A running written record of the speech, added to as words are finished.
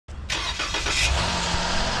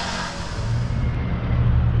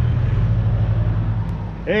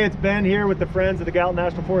Hey, it's Ben here with the friends of the Gallatin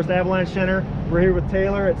National Forest Avalanche Center. We're here with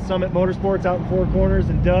Taylor at Summit Motorsports out in Four Corners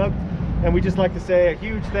and Doug. And we'd just like to say a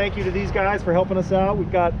huge thank you to these guys for helping us out. We've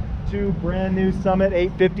got two brand new Summit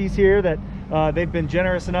 850s here that they've been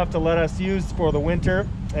generous enough to let us use for the winter.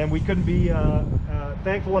 And we couldn't be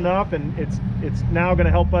thankful enough, and it's now going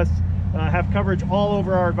to help us have coverage all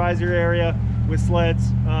over our advisory area with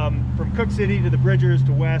sleds from Cook City to the Bridgers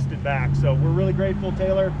to West and back. So we're really grateful,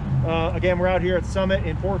 Taylor. Again, we're out here at Summit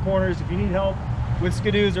in Four Corners. If you need help with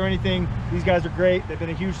skidoos or anything, these guys are great. They've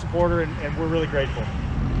been a huge supporter, and we're really grateful.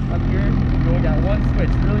 Up here, we only got one switch,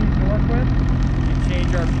 really easy to work with. You can change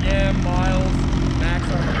RPM, miles, max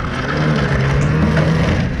on